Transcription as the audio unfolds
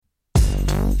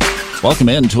Welcome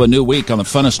into a new week on the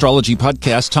Fun Astrology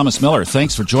Podcast. Thomas Miller,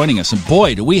 thanks for joining us. And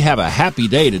boy, do we have a happy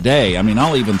day today. I mean,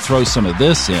 I'll even throw some of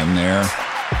this in there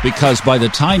because by the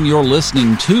time you're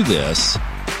listening to this,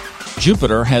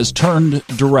 Jupiter has turned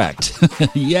direct.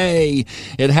 Yay!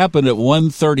 It happened at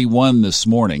 1:31 this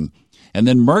morning. And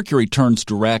then Mercury turns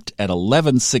direct at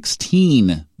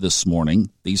 11:16 this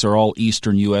morning. These are all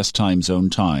Eastern U.S. time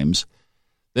zone times.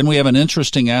 Then we have an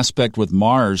interesting aspect with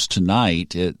Mars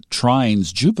tonight. It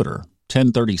trines Jupiter,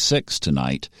 10:36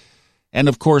 tonight. And,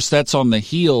 of course, that's on the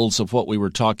heels of what we were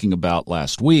talking about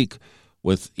last week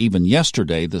with even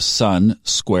yesterday, the Sun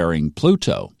squaring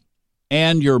Pluto.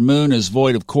 And your moon is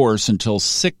void, of course, until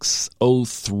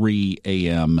 6:03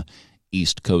 a.m.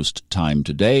 East Coast time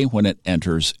today when it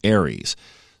enters Aries.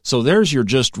 So there's your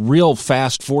just real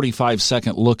fast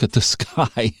 45-second look at the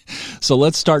sky. So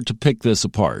let's start to pick this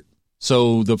apart.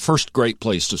 So the first great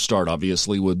place to start,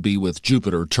 obviously, would be with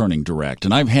Jupiter turning direct.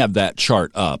 And I've had that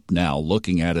chart up now,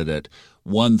 looking at it at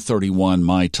 1:31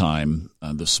 my time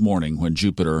this morning when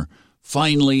Jupiter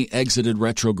finally exited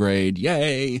retrograde.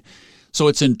 Yay! So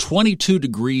it's in 22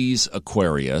 degrees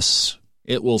Aquarius.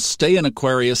 It will stay in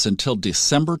Aquarius until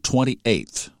December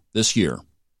 28th this year,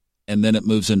 and then it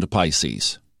moves into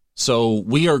Pisces. So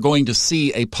we are going to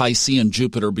see a Piscean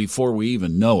Jupiter before we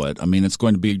even know it. I mean, it's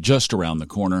going to be just around the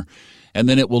corner. And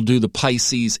then it will do the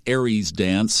Pisces-Aries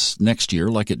dance next year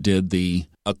like it did the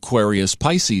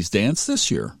Aquarius-Pisces dance this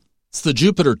year. It's the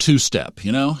Jupiter two-step,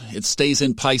 you know. It stays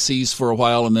in Pisces for a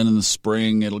while, and then in the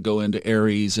spring it'll go into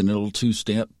Aries, and it'll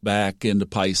two-step back into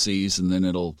Pisces, and then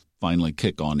it'll finally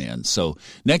kick on in. So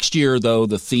next year, though,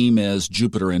 the theme is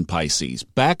Jupiter in Pisces.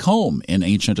 Back home in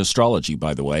ancient astrology,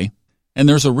 by the way. And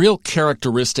there's a real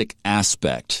characteristic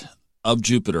aspect of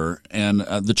Jupiter, and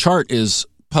the chart is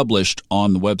published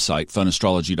on the website,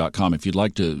 funastrology.com. If you'd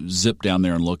like to zip down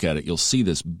there and look at it, you'll see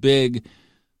this big,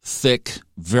 thick,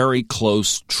 very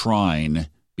close trine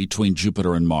between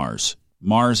Jupiter and Mars.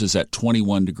 Mars is at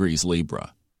 21 degrees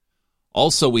Libra.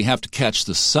 Also, we have to catch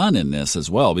the sun in this as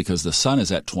well because the sun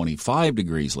is at 25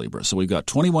 degrees Libra. So we've got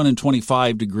 21 and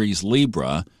 25 degrees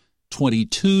Libra,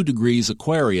 22 degrees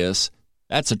Aquarius.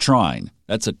 That's a trine.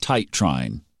 That's a tight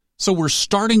trine. So we're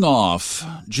starting off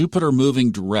Jupiter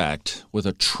moving direct with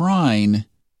a trine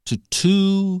to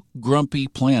two grumpy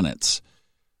planets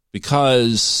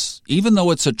because even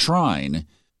though it's a trine,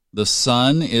 the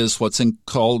sun is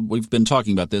called, we've been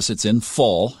talking about this, it's in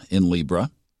fall in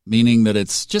Libra, meaning that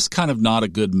it's just kind of not a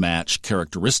good match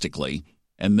characteristically.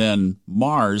 And then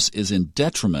Mars is in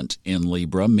detriment in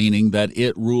Libra, meaning that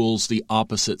it rules the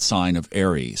opposite sign of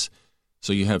Aries.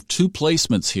 So you have two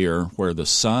placements here where the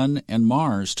Sun and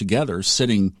Mars together,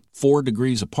 sitting 4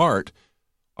 degrees apart,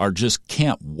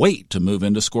 can't wait to move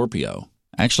into Scorpio.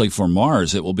 Actually, for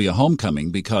Mars, it will be a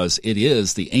homecoming because it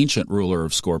is the ancient ruler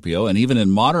of Scorpio. And even in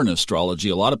modern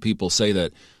astrology, a lot of people say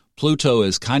that Pluto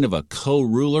is kind of a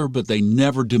co-ruler, but they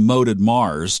never demoted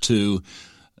Mars to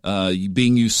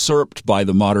being usurped by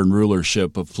the modern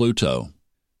rulership of Pluto.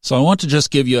 So I want to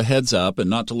just give you a heads up and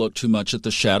not to look too much at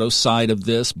the shadow side of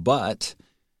this, but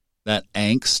that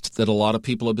angst that a lot of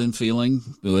people have been feeling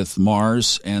with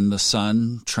Mars and the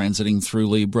Sun transiting through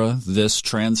Libra, this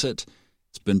transit,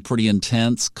 it's been pretty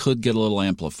intense, could get a little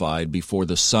amplified before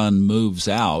the Sun moves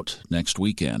out next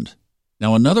weekend.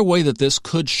 Now, another way that this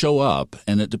could show up,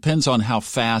 and it depends on how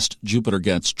fast Jupiter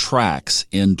gets tracks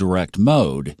in direct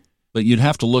mode, but you'd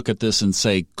have to look at this and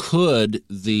say, could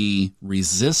the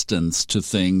resistance to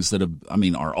things that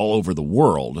are all over the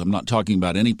world, I'm not talking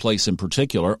about any place in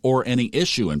particular or any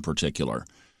issue in particular.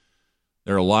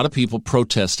 There are a lot of people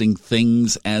protesting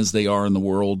things as they are in the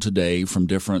world today from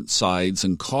different sides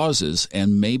and causes,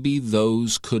 and maybe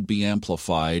those could be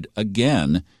amplified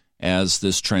again as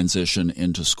this transition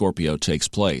into Scorpio takes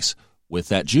place, with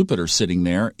that Jupiter sitting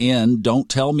there in Don't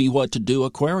Tell Me What to Do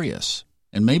Aquarius.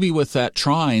 And maybe with that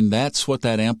trine, that's what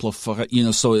that amplifies,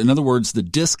 so in other words, the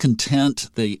discontent,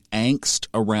 the angst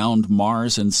around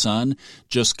Mars and Sun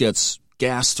just gets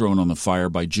gas thrown on the fire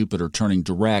by Jupiter turning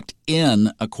direct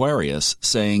in Aquarius,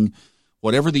 saying,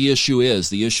 whatever the issue is,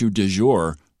 the issue du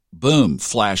jour, boom,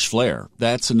 flash flare.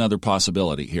 That's another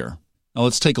possibility here. Now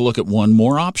let's take a look at one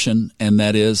more option, and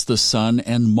that is the Sun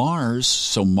and Mars.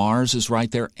 So Mars is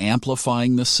right there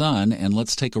amplifying the Sun, and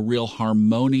let's take a real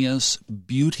harmonious,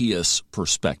 beauteous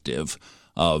perspective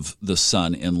of the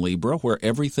Sun in Libra, where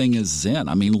everything is Zen.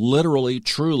 I mean, literally,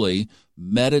 truly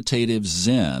meditative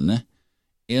Zen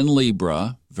in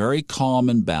Libra, very calm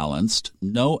and balanced,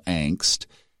 no angst,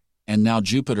 and now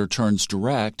Jupiter turns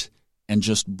direct and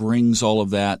just brings all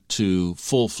of that to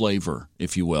full flavor,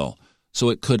 if you will. So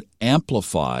it could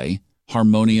amplify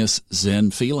harmonious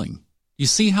Zen feeling. You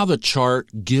see how the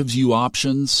chart gives you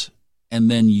options,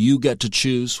 and then you get to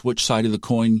choose which side of the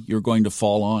coin you're going to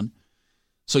fall on?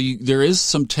 So there is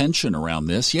some tension around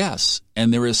this, yes,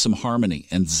 and there is some harmony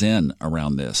and zen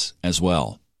around this as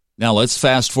well. Now let's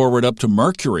fast forward up to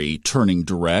Mercury turning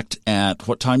direct at,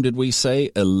 what time did we say?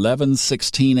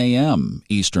 11:16 a.m.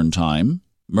 Eastern Time.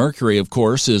 Mercury, of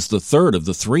course, is the third of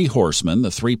the three horsemen,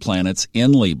 the three planets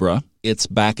in Libra. It's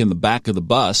back in the back of the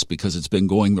bus because it's been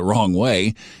going the wrong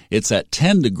way. It's at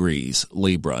 10 degrees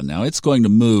Libra. Now, it's going to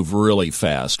move really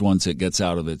fast once it gets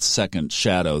out of its second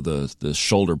shadow, the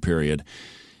shoulder period.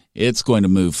 It's going to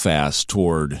move fast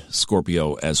toward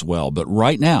Scorpio as well. But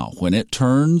right now, when it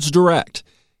turns direct,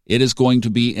 it is going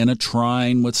to be in a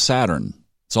trine with Saturn.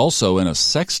 It's also in a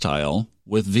sextile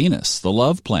with Venus, the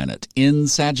love planet, in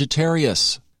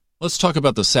Sagittarius. Let's talk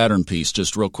about the Saturn piece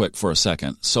just real quick for a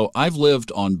second. So I've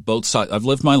lived on both sides. I've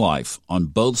lived my life on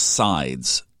both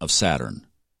sides of Saturn.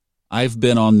 I've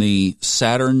been on the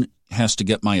Saturn has to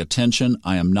get my attention.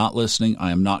 I am not listening. I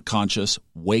am not conscious.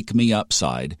 Wake me up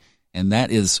side. And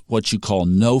that is what you call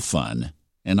no fun.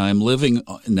 And I'm living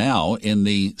now in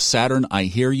the Saturn, I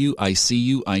hear you, I see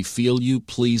you, I feel you,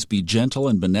 please be gentle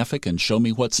and benefic and show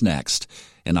me what's next.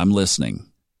 And I'm listening.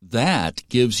 That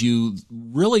gives you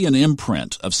really an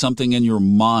imprint of something in your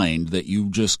mind that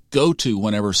you just go to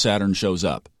whenever Saturn shows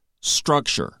up.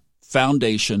 Structure,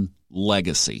 foundation,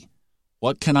 legacy.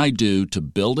 What can I do to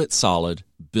build it solid,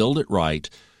 build it right,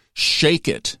 shake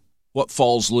it? What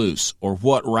falls loose or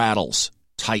what rattles?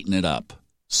 Tighten it up.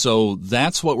 So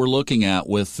that's what we're looking at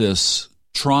with this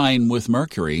trine with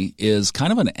Mercury, is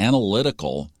kind of an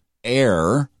analytical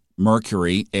air,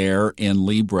 Mercury, air in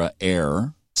Libra,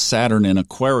 air, Saturn in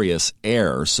Aquarius,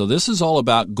 air. So this is all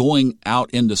about going out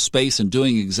into space and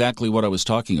doing exactly what I was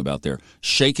talking about there.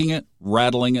 Shaking it,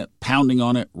 rattling it, pounding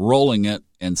on it, rolling it,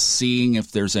 and seeing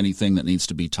if there's anything that needs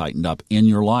to be tightened up in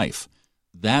your life.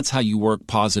 That's how you work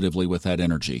positively with that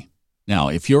energy. Now,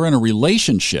 if you're in a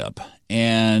relationship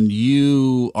and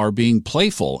you are being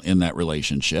playful in that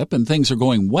relationship and things are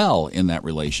going well in that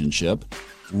relationship,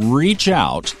 reach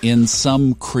out in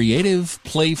some creative,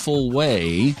 playful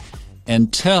way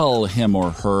and tell him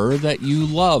or her that you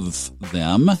love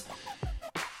them,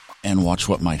 and watch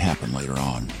what might happen later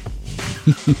on.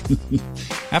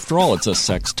 After all, it's a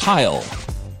sextile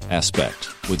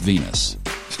aspect with Venus.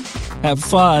 Have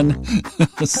fun.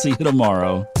 See you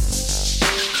tomorrow.